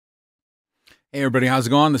Hey everybody, how's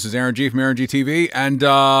it going? This is Aaron G from AaronGTV, and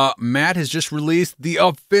Matt has just released the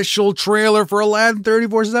official trailer for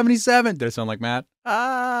Aladdin3477. Did it sound like Matt?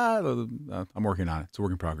 I'm working on it. It's a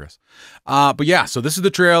work in progress. But yeah, so this is the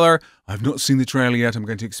trailer. I've not seen the trailer yet. I'm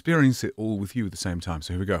going to experience it all with you at the same time.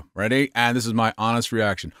 So here we go. Ready? And this is my honest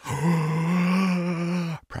reaction.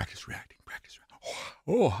 Practice reacting. Practice reacting.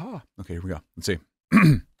 Oh, ha. Okay, here we go. Let's see.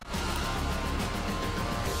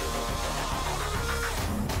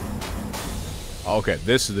 Okay,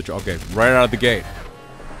 this is the... Okay, right out of the gate.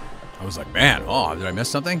 I was like, man, oh, did I miss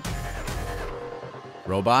something?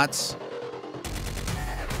 Robots.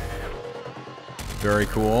 Very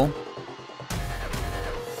cool.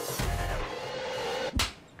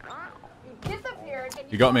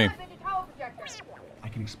 You got me. I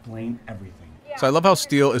can explain everything. So I love how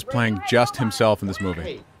Steel is playing just himself in this movie.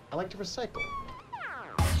 Hey, I like to recycle.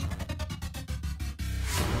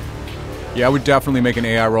 Yeah, I would definitely make an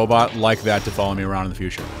AI robot like that to follow me around in the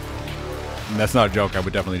future. And that's not a joke, I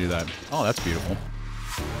would definitely do that. Oh, that's beautiful.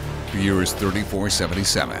 Viewers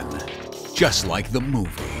 3477. Just like the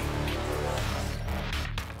movie.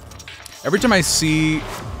 Every time I see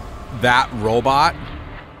that robot,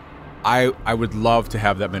 I would love to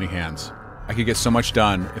have that many hands. I could get so much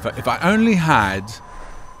done if I only had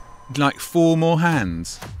like 4 more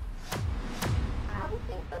hands.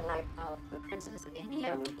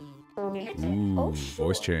 Ooh,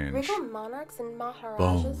 voice change. Regal monarchs and maharajas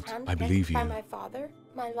Bold, I believe you. By my father,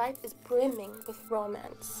 my life is brimming with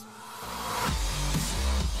romance.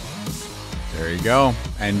 There you go.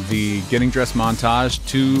 And the getting dressed montage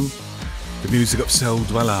to the music of Soul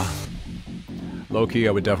Dweller. Low-key,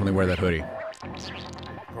 I would definitely wear that hoodie.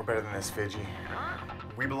 We're better than this, Fiji.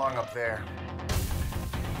 We belong up there.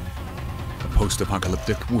 A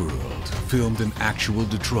post-apocalyptic world filmed in actual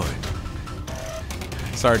Detroit.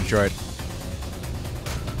 Sorry, Detroit.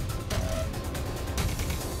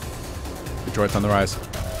 Detroit's on the rise.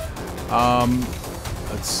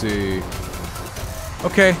 Let's see.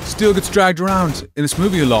 Okay, Steel gets dragged around in this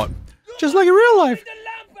movie a lot. Just like in real life.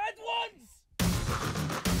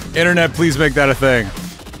 Internet, please make that a thing.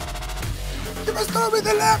 You must throw me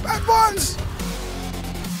the lamp at once!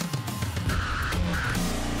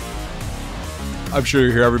 I'm sure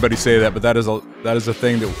you hear everybody say that, but that is a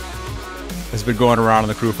thing that has been going around in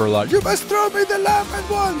the crew for a lot. You must throw me the lamp at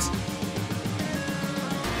once!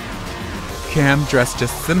 Cam dressed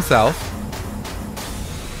just himself.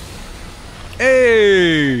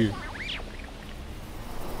 Hey!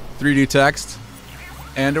 3D text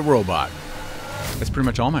and a robot. That's pretty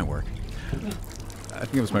much all my work. I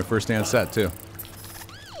think it was my first day on set, too.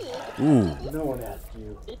 Ooh. No one asked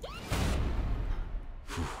you.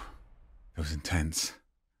 That was intense.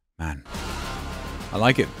 Man. I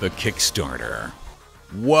like it. The Kickstarter.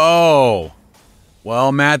 Whoa!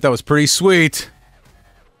 Well, Matt, that was pretty sweet.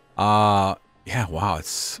 Yeah, wow,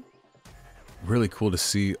 it's really cool to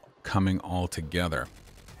see coming all together.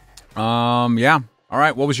 Yeah. All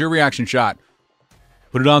right, what was your reaction shot?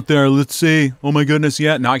 Put it out there, let's see. Oh my goodness,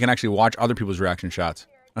 yeah. Now I can actually watch other people's reaction shots.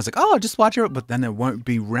 I was like, oh, just watch it, but then it won't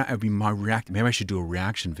be, it'll be my reaction. Maybe I should do a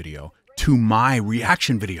reaction video to my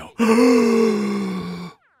reaction video.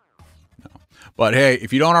 No. But hey,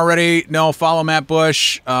 if you don't already know, follow Matt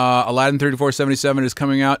Bush. Aladdin3477 is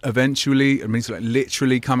coming out eventually. It means like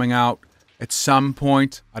literally coming out at some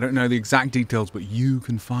point. I don't know the exact details, but you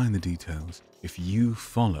can find the details if you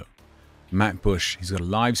follow Matt Bush. He's got a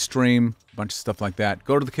live stream, a bunch of stuff like that.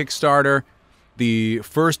 Go to the Kickstarter. The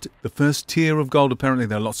first tier of gold, apparently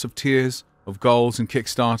there are lots of tiers of goals in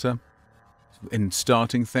Kickstarter in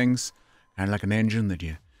starting things. And like an engine that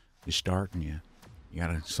you start and you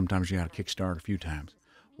gotta, sometimes you gotta kickstart a few times.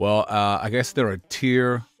 Well, I guess there are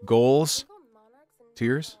tier goals.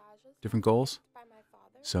 Tiers? Different goals.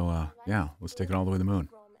 So, yeah, let's take it all the way to the moon.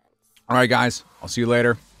 All right, guys. I'll see you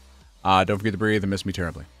later. Don't forget to breathe and miss me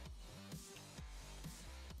terribly.